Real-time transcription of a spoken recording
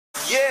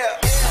Yeah.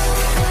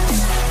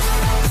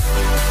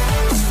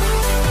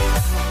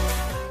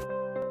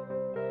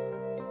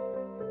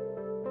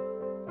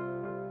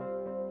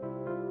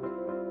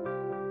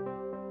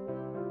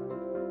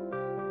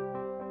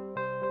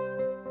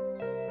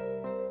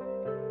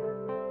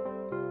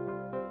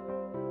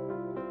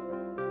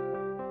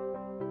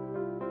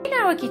 In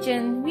our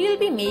kitchen, we will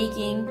be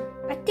making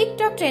a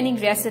TikTok trending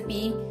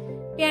recipe,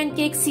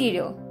 pancake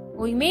cereal,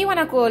 or you may want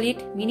to call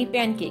it mini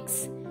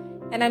pancakes.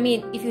 And I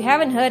mean, if you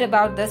haven't heard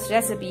about this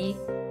recipe,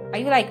 are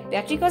you like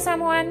Patrick or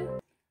someone?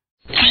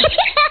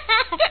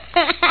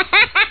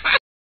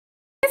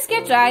 Let's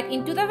get right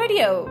into the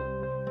video.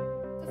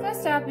 So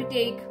first up, we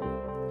take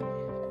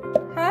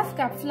half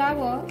cup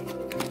flour,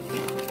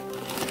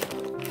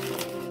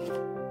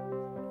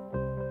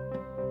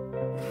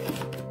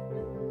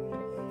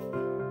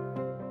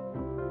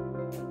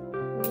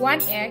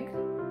 one egg.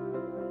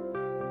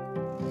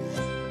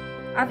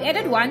 I've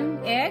added one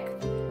egg.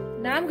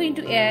 Now I'm going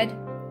to add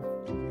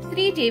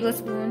 3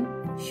 tablespoons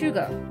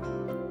sugar.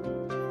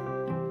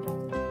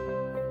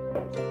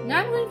 Now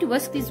I'm going to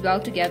whisk these well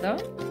together.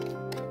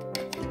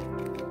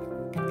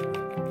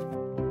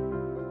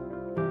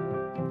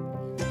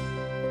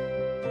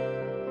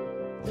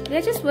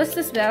 Let's just whisk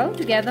this well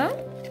together.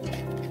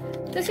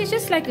 This is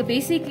just like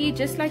basically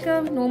just like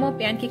a normal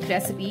pancake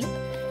recipe.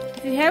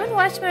 If you haven't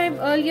watched my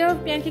earlier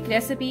pancake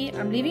recipe,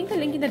 I'm leaving the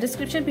link in the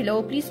description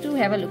below. Please do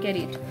have a look at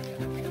it.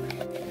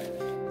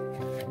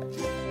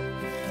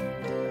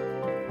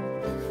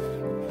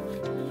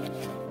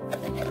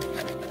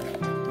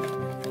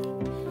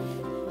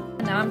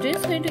 Now I'm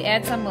just going to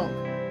add some milk.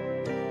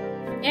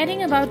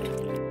 Adding about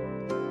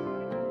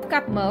 1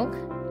 cup milk.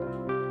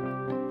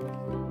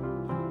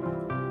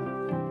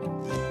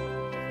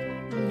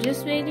 I'm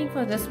just waiting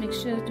for this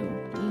mixture to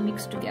be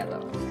mixed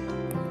together.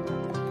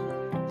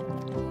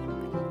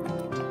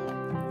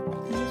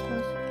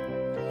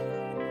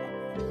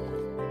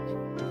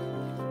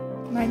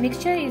 My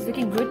mixture is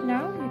looking good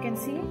now, you can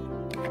see.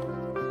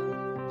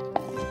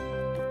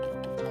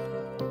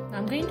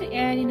 I'm going to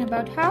add in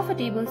about half a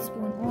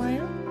tablespoon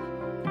oil.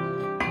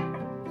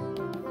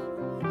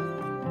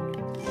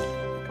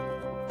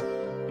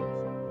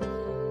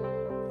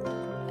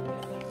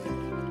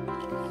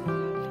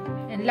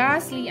 And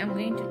lastly, I'm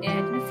going to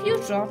add a few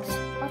drops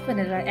of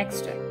vanilla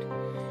extract.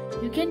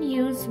 You can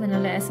use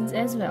vanilla essence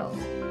as well.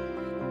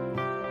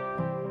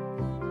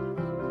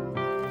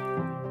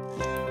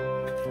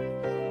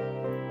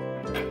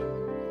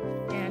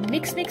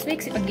 Mix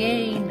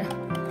again.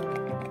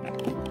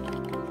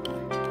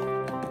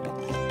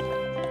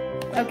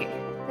 Okay,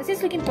 this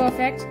is looking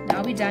perfect.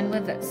 Now we're done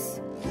with this.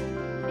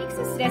 What makes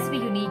this recipe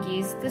unique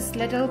is this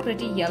little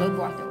pretty yellow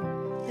bottle.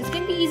 This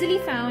can be easily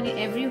found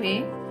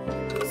everywhere.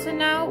 So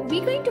now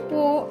we're going to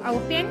pour our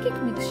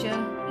pancake mixture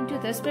into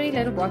this very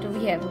little bottle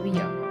we have over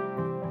here.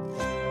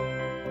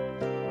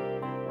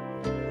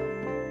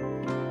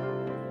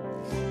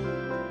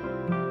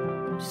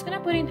 I'm just gonna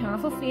put in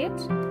half of it.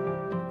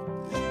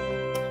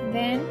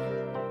 Then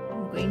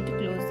I'm going to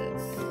close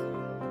this.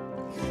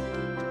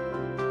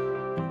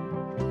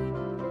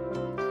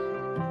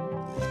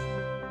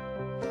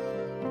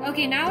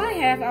 Okay, now I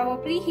have our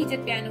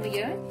preheated pan over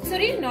here. It's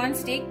already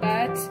non-stick,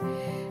 but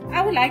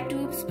I would like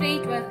to spray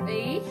it with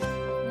a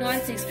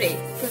non-stick spray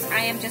because I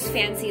am just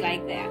fancy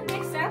like that.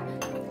 Next up,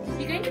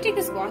 we're going to take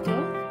this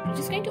bottle. We're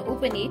just going to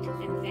open it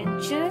and then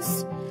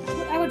just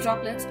put our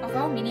droplets of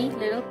our mini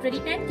little pretty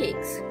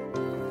pancakes.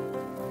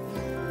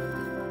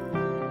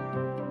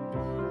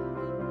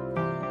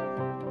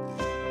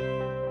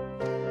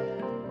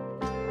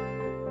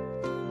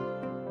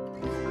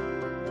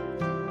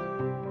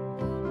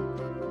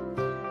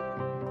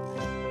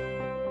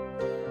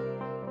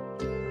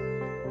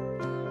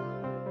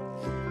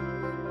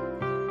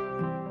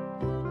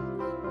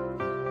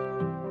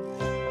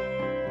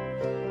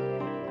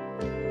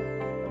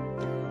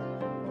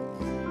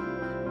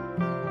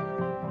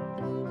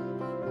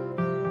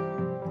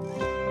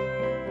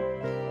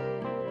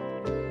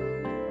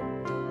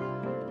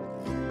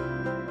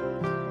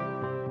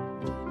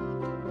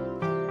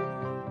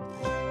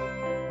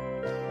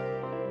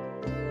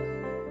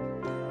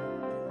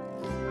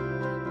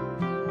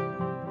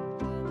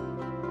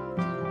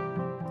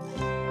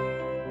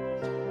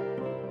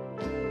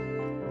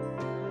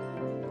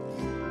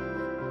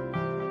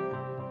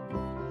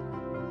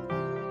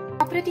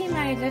 How pretty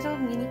my little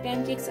mini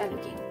pancakes are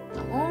looking.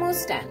 I'm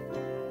almost done.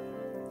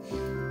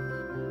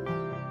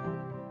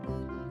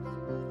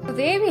 So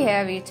there we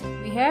have it.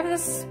 We have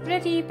this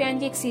pretty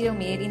pancake cereal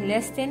made in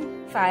less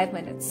than 5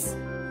 minutes.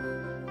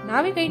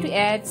 Now we're going to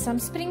add some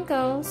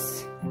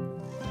sprinkles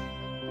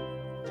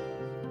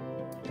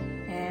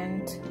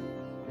and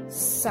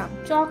some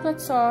chocolate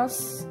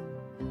sauce.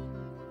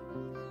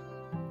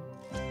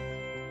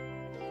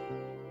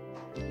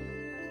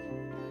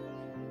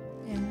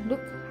 Look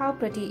how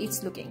pretty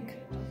it's looking.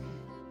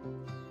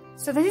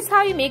 So this is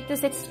how you make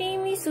this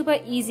extremely super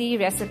easy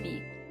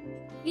recipe.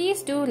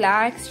 Please do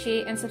like,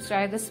 share and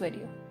subscribe this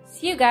video.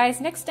 See you guys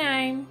next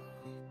time.